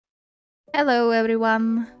Hello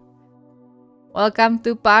everyone! Welcome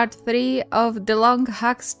to part 3 of the long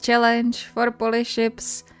hacks challenge for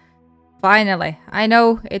Polyships. Finally, I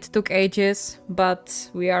know it took ages, but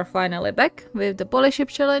we are finally back with the Polyship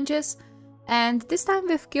challenges, and this time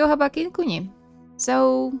with KyouHabaKinKuni.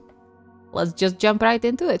 So, let's just jump right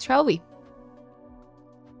into it, shall we?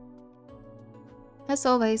 As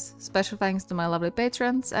always, special thanks to my lovely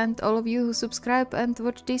patrons and all of you who subscribe and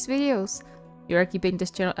watch these videos. You are keeping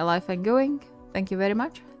this channel alive and going. Thank you very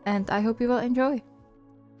much, and I hope you will enjoy.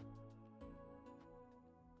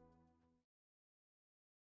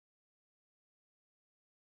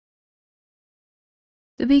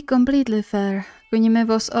 To be completely fair, Kunimi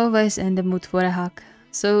was always in the mood for a hack,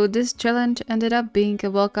 so this challenge ended up being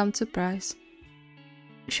a welcome surprise.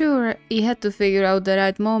 Sure, he had to figure out the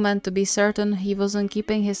right moment to be certain he wasn't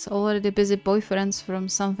keeping his already busy boyfriends from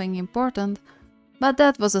something important, but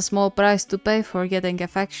that was a small price to pay for getting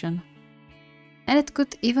affection. And it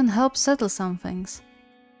could even help settle some things.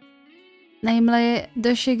 Namely, the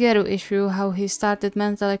Shigeru issue, how he started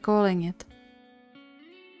mentally calling it.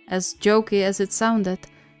 As jokey as it sounded,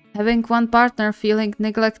 having one partner feeling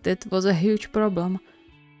neglected was a huge problem,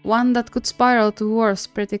 one that could spiral to worse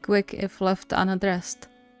pretty quick if left unaddressed.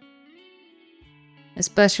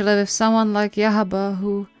 Especially with someone like Yahaba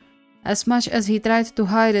who, as much as he tried to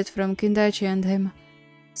hide it from Kindaichi and him,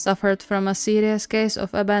 suffered from a serious case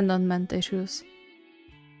of abandonment issues.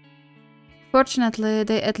 Fortunately,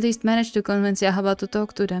 they at least managed to convince Yahaba to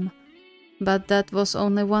talk to them, but that was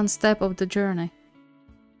only one step of the journey.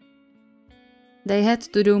 They had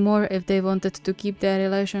to do more if they wanted to keep their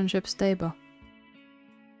relationship stable.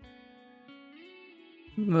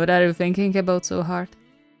 What are you thinking about so hard?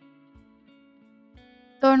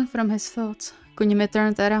 Torn from his thoughts, Kunimi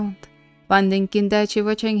turned around, finding Kindaichi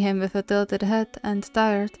watching him with a tilted head and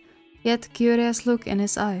tired, yet curious look in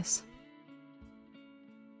his eyes.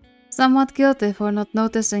 Somewhat guilty for not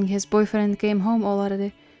noticing his boyfriend came home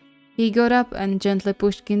already, he got up and gently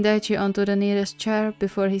pushed Kindaichi onto the nearest chair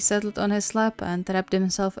before he settled on his lap and wrapped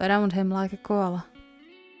himself around him like a koala.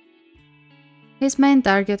 His main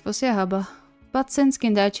target was Yahaba, but since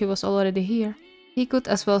Kindaichi was already here, he could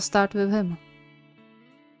as well start with him.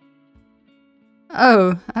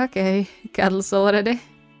 Oh, okay, cuddles already.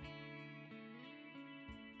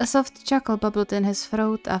 A soft chuckle bubbled in his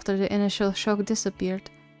throat after the initial shock disappeared.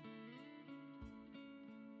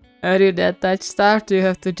 Are you that touch-starved you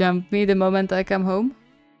have to jump me the moment I come home?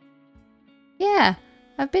 Yeah,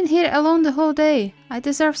 I've been here alone the whole day. I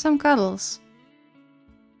deserve some cuddles.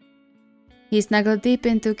 He snuggled deep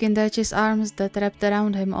into Kindaichi's arms that wrapped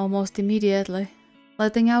around him almost immediately,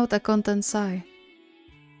 letting out a content sigh.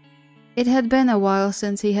 It had been a while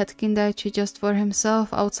since he had Kindaichi just for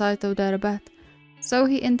himself outside of their bed, so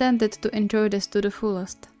he intended to enjoy this to the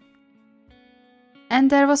fullest. And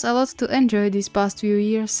there was a lot to enjoy these past few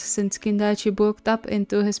years since Kindaichi bulked up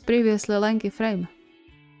into his previously lanky frame.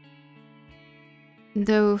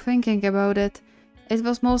 Though thinking about it, it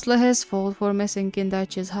was mostly his fault for missing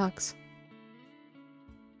Kindaichi's hugs.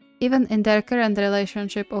 Even in their current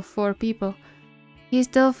relationship of 4 people, he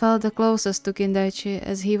still felt the closest to Kindaichi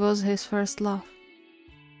as he was his first love.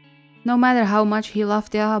 No matter how much he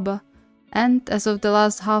loved Yahaba, and as of the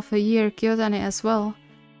last half a year Kyotani as well,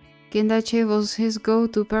 Kindaichi was his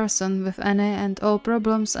go-to person with any and all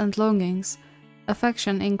problems and longings,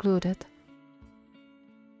 affection included.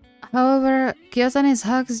 However, Kyotani's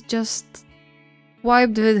hugs just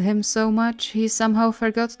vibed with him so much he somehow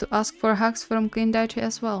forgot to ask for hugs from Kindaichi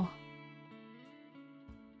as well.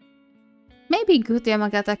 Maybe good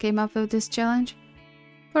Yamagata came up with this challenge,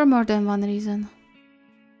 for more than one reason.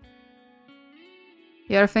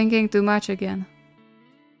 You're thinking too much again.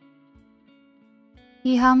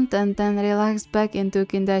 He hummed and then relaxed back into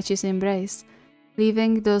Kindaichi's embrace,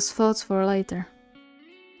 leaving those thoughts for later.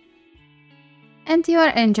 And you are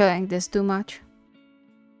enjoying this too much.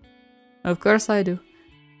 Of course I do.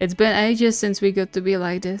 It's been ages since we got to be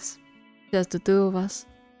like this, just the two of us.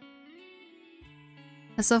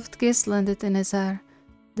 A soft kiss landed in his hair,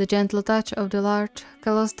 the gentle touch of the large,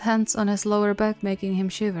 calloused hands on his lower back making him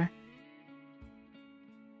shiver.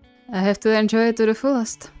 I have to enjoy it to the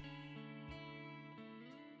fullest.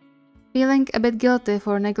 Feeling a bit guilty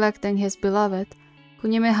for neglecting his beloved,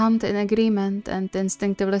 Kunimi hummed in agreement and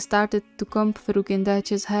instinctively started to comb through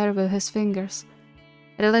Kindaichi's hair with his fingers,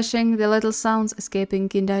 relishing the little sounds escaping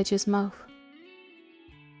Kindaichi's mouth.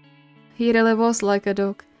 He really was like a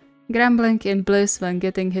dog, grumbling in bliss when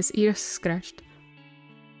getting his ears scratched.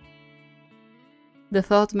 The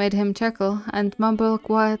thought made him chuckle and mumble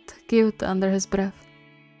quiet, cute under his breath.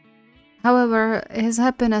 However, his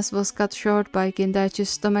happiness was cut short by Kindaichi's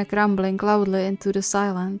stomach rumbling loudly into the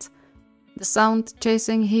silence, the sound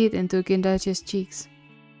chasing heat into Kindaichi's cheeks.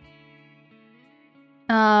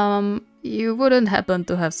 You wouldn't happen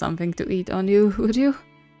to have something to eat on you, would you?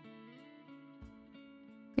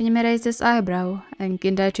 Kunimi raised his eyebrow, and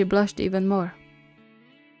Kindaichi blushed even more.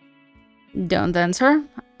 Don't answer.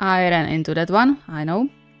 I ran into that one, I know.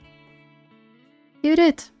 You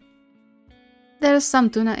did. There's some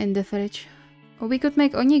tuna in the fridge. We could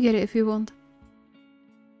make onigiri if you want.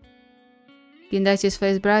 Kindaichi's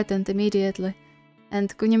face brightened immediately,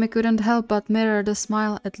 and Kunimi couldn't help but mirror the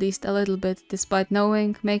smile at least a little bit, despite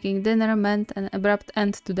knowing making dinner meant an abrupt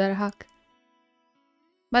end to their hug.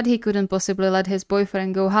 But he couldn't possibly let his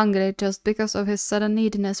boyfriend go hungry just because of his sudden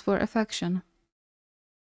neediness for affection.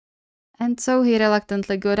 And so he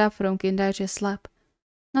reluctantly got up from Kindaichi's lap,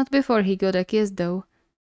 not before he got a kiss though,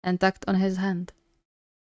 and tugged on his hand.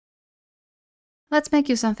 Let's make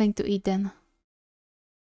you something to eat then.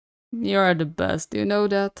 You're the best, you know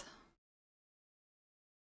that.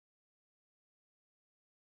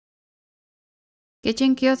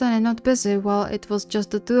 Catching Kyotane not busy while it was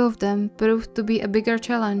just the two of them proved to be a bigger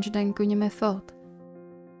challenge than Kunimi thought.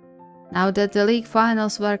 Now that the league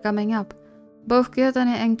finals were coming up, both Kyotane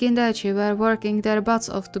and Kindaichi were working their butts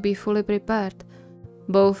off to be fully prepared,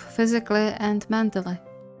 both physically and mentally.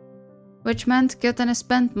 Which meant Kyotane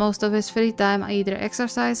spent most of his free time either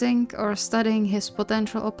exercising or studying his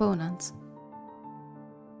potential opponents.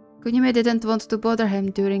 Kunimi didn't want to bother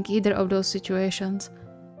him during either of those situations,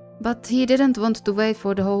 but he didn't want to wait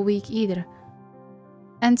for the whole week either.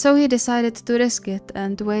 And so he decided to risk it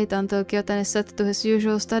and wait until Kyotane sat to his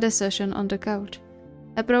usual study session on the couch,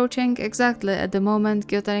 approaching exactly at the moment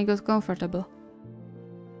Kyotane got comfortable.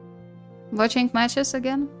 Watching matches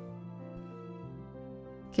again?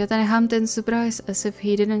 Kyotane hummed in surprise as if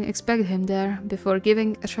he didn't expect him there before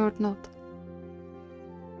giving a short nod.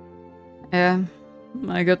 Yeah,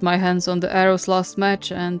 I got my hands on the Arrows last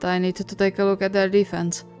match and I needed to take a look at their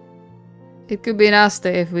defense. It could be nasty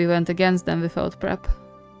if we went against them without prep.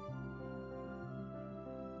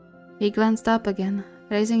 He glanced up again,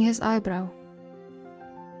 raising his eyebrow.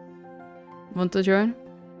 Want to join?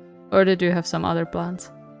 Or did you have some other plans?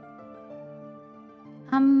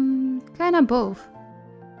 Kinda both.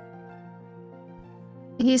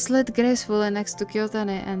 He slid gracefully next to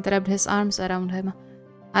Kyotane and wrapped his arms around him,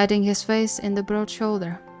 hiding his face in the broad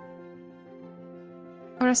shoulder.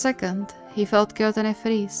 For a second, he felt Kyotane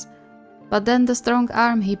freeze, but then the strong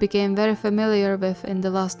arm he became very familiar with in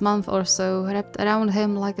the last month or so wrapped around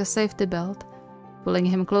him like a safety belt, pulling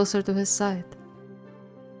him closer to his side.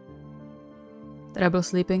 Trouble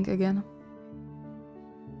sleeping again?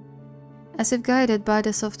 As if guided by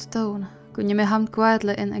the soft tone, Kunimi hummed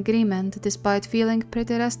quietly in agreement despite feeling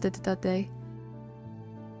pretty rested that day.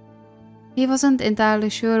 He wasn't entirely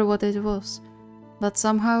sure what it was, but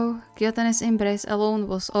somehow Kyotane's embrace alone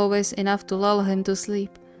was always enough to lull him to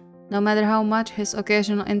sleep, no matter how much his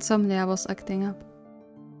occasional insomnia was acting up.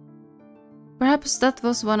 Perhaps that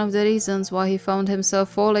was one of the reasons why he found himself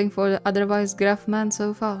falling for the otherwise gruff man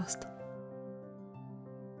so fast.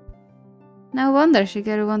 No wonder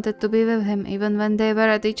Shigeru wanted to be with him even when they were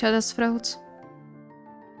at each other's throats.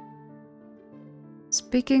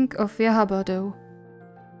 Speaking of Yahaba though,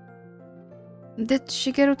 did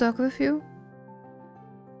Shigeru talk with you?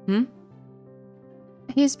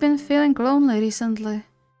 He's been feeling lonely recently.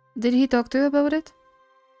 Did he talk to you about it?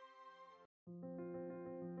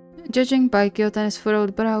 Judging by Kyotane's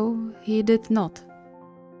furrowed brow, he did not.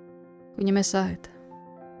 Kunimi sighed.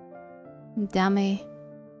 Dummy.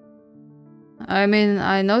 I mean,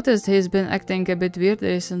 I noticed he's been acting a bit weird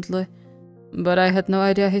recently, but I had no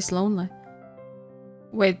idea he's lonely.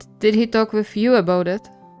 Wait, did he talk with you about it?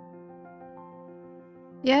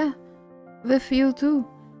 Yeah, with you too.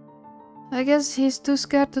 I guess he's too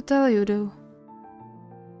scared to tell you though.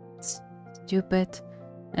 Stupid.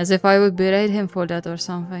 As if I would berate him for that or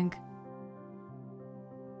something.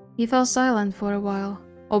 He fell silent for a while,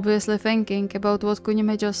 obviously thinking about what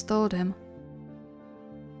Kunimi just told him.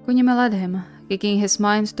 Kunimi led him, kicking his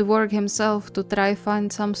mind to work himself to try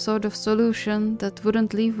find some sort of solution that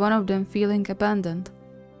wouldn't leave one of them feeling abandoned.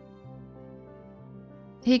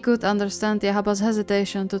 He could understand Yahaba's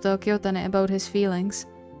hesitation to tell Kyotane about his feelings.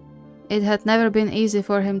 It had never been easy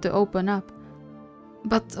for him to open up.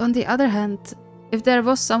 But on the other hand, if there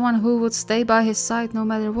was someone who would stay by his side no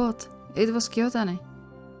matter what, it was Kyotane.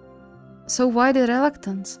 So why the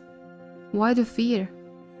reluctance? Why the fear?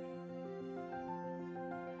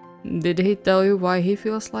 Did he tell you why he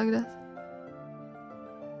feels like that?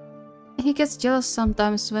 He gets jealous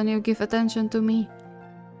sometimes when you give attention to me.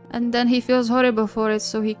 and then he feels horrible for it,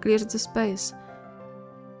 so he clears the space.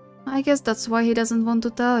 I guess that's why he doesn't want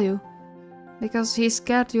to tell you, because he's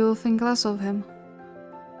scared you'll think less of him.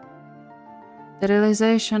 The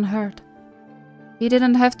realization hurt. He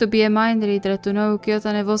didn't have to be a mind reader to know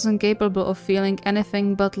Kyotane wasn't capable of feeling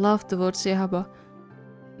anything but love towards Yahaba.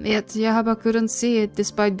 Yet Yahaba couldn't see it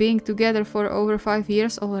despite being together for over 5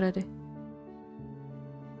 years already.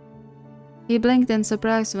 He blinked in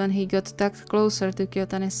surprise when he got tucked closer to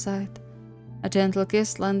Kyotane's side, a gentle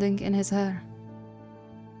kiss landing in his hair.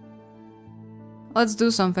 Let's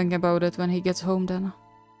do something about it when he gets home then.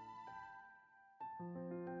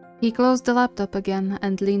 He closed the laptop again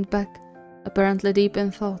and leaned back, apparently deep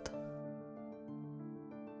in thought.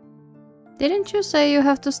 Didn't you say you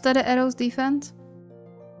have to study Arrow's defense?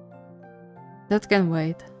 That can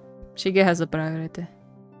wait. Shige has a priority.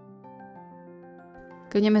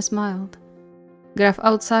 Kunimi smiled. Graph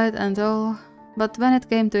outside and all, but when it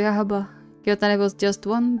came to Yahaba, Kyotane was just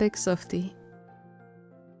one big softie.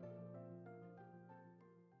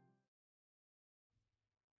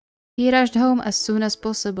 He rushed home as soon as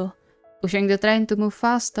possible, pushing the train to move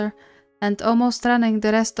faster and almost running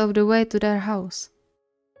the rest of the way to their house.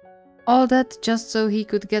 All that just so he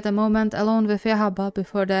could get a moment alone with Yahaba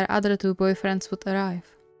before their other 2 boyfriends would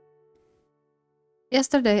arrive.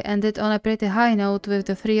 Yesterday ended on a pretty high note with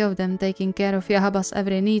the 3 of them taking care of Yahaba's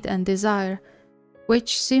every need and desire,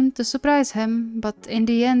 which seemed to surprise him, but in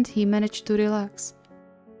the end he managed to relax.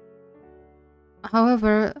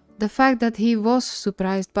 However, the fact that he was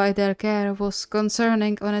surprised by their care was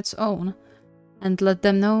concerning on its own, and let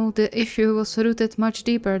them know the issue was rooted much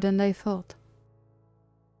deeper than they thought.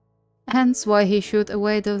 Hence why he shooed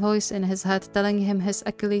away the voice in his head telling him his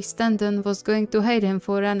Achilles tendon was going to hate him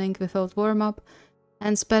for running without warm-up,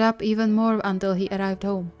 and sped up even more until he arrived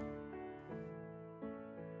home.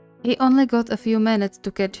 He only got a few minutes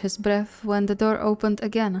to catch his breath when the door opened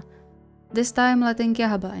again, this time letting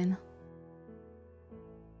Yahaba in.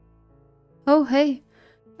 Oh hey,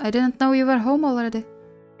 I didn't know you were home already.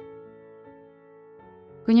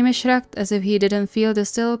 Kunimi shrugged as if he didn't feel the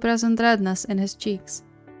still present redness in his cheeks.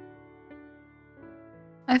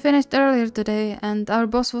 I finished earlier today and our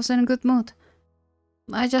boss was in a good mood.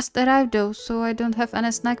 I just arrived though, so I don't have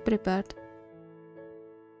any snack prepared.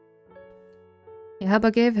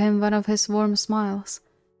 Yahaba gave him one of his warm smiles,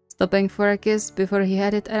 stopping for a kiss before he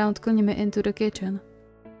headed around Kunimi into the kitchen.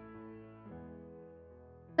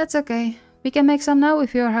 That's okay, we can make some now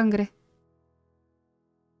if you're hungry.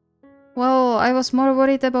 Well, I was more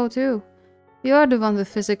worried about you. You are the one with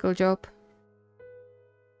physical job.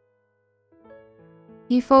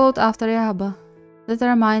 He followed after Yahaba,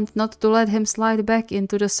 determined not to let him slide back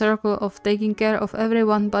into the circle of taking care of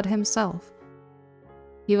everyone but himself.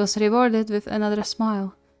 He was rewarded with another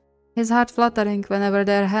smile, his heart fluttering whenever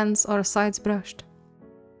their hands or sides brushed.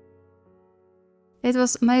 It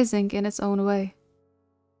was amazing in its own way.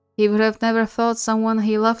 He would have never thought someone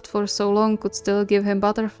he loved for so long could still give him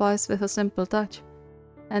butterflies with a simple touch.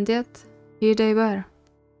 And yet, here they were.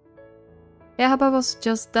 Yahaba was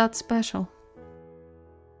just that special.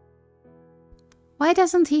 Why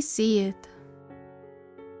doesn't he see it?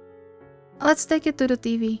 Let's take it to the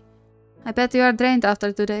TV. I bet you are drained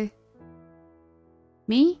after today.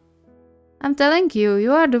 Me? I'm telling you,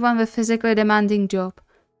 you are the one with physically demanding job.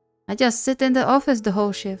 I just sit in the office the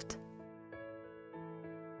whole shift.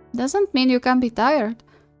 Doesn't mean you can't be tired.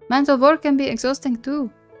 Mental work can be exhausting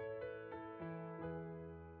too.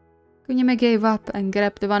 Kunimi gave up and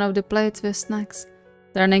grabbed one of the plates with snacks,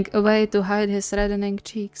 turning away to hide his reddening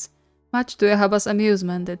cheeks, much to Yahaba's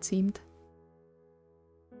amusement it seemed.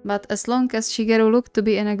 But as long as Shigeru looked to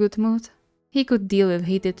be in a good mood, he could deal with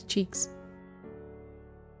heated cheeks.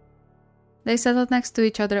 They settled next to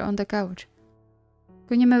each other on the couch.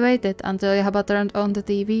 Kunimi waited until Yahaba turned on the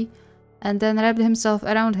TV, and then wrapped himself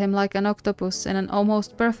around him like an octopus in an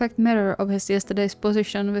almost perfect mirror of his yesterday's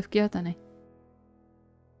position with Kyotane.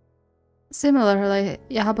 Similarly,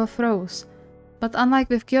 Yahaba froze, but unlike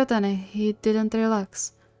with Kyotane, he didn't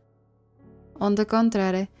relax. On the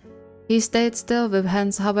contrary, he stayed still with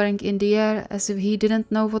hands hovering in the air as if he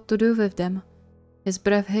didn't know what to do with them, his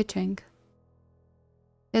breath hitching.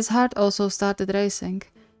 His heart also started racing,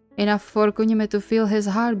 enough for Kunimi to feel his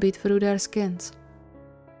heartbeat through their skins.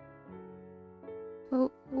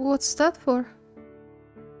 What's that for?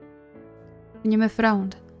 Kunimi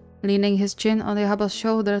frowned, leaning his chin on Yahaba's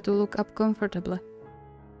shoulder to look up comfortably.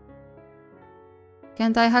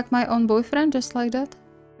 Can't I hug my own boyfriend just like that?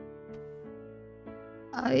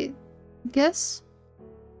 I guess.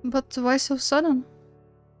 But why so sudden?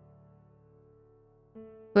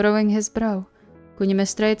 Furrowing his brow, Kunimi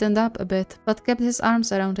straightened up a bit, but kept his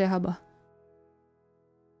arms around Yahaba.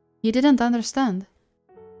 He didn't understand.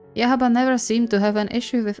 Yahaba never seemed to have an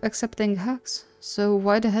issue with accepting hugs, so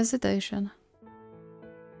why the hesitation?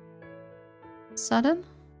 Sudden?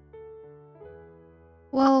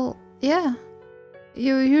 Well, yeah.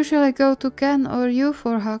 You usually go to Ken or you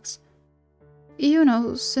for hugs. You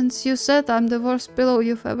know, since you said I'm the worst pillow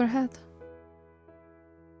you've ever had.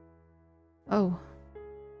 Oh.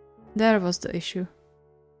 There was the issue.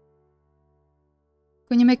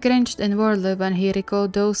 Kunimi cringed inwardly when he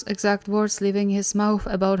recalled those exact words leaving his mouth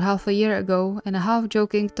about half a year ago in a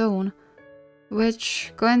half-joking tone,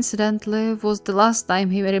 which, coincidentally, was the last time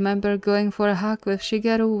he remembered going for a hug with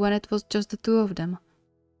Shigeru when it was just the two of them.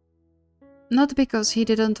 Not because he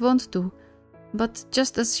didn't want to, but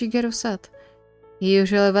just as Shigeru said, he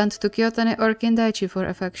usually went to Kyotani or Kindaichi for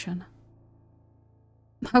affection.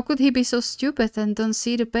 How could he be so stupid and don't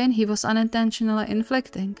see the pain he was unintentionally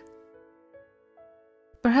inflicting?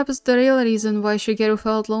 Perhaps the real reason why Shigeru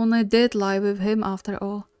felt lonely did lie with him after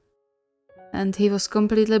all, and he was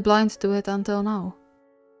completely blind to it until now.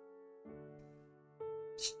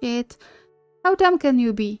 Shit, how dumb can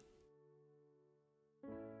you be?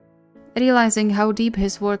 Realizing how deep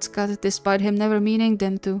his words cut despite him never meaning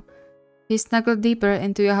them to, he snuggled deeper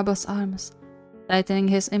into Yahaba's arms, tightening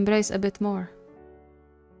his embrace a bit more.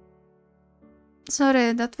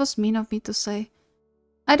 Sorry, that was mean of me to say.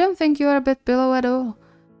 I don't think you are a bad pillow at all.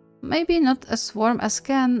 Maybe not as warm as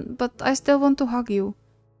Ken, but I still want to hug you.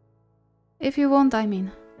 If you want, I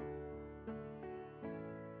mean.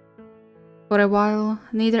 For a while,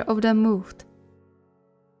 neither of them moved.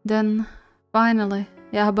 Then, finally,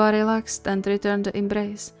 Yahaba relaxed and returned the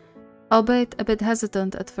embrace, albeit a bit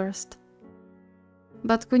hesitant at first.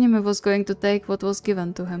 But Kunimi was going to take what was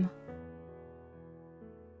given to him.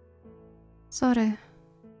 Sorry.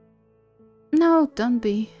 No, don't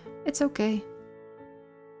be. It's okay.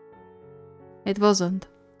 It wasn't.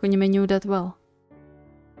 Kunimi knew that well.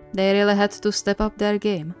 They really had to step up their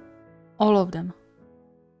game. All of them.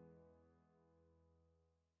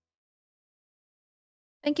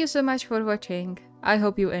 Thank you so much for watching. I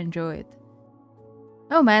hope you enjoyed.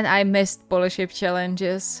 Oh man, I missed Polyship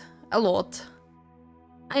challenges. A lot.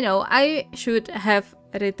 I know, I should have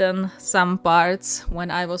written some parts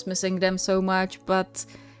when I was missing them so much, but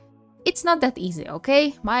it's not that easy,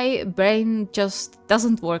 okay? My brain just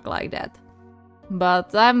doesn't work like that.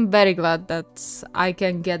 But I'm very glad that I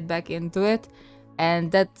can get back into it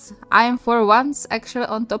and that I'm for once actually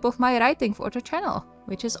on top of my writing for the channel,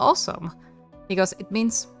 which is awesome, because it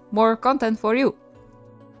means more content for you.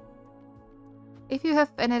 If you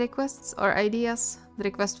have any requests or ideas, the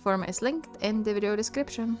request form is linked in the video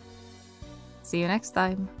description. See you next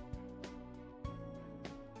time.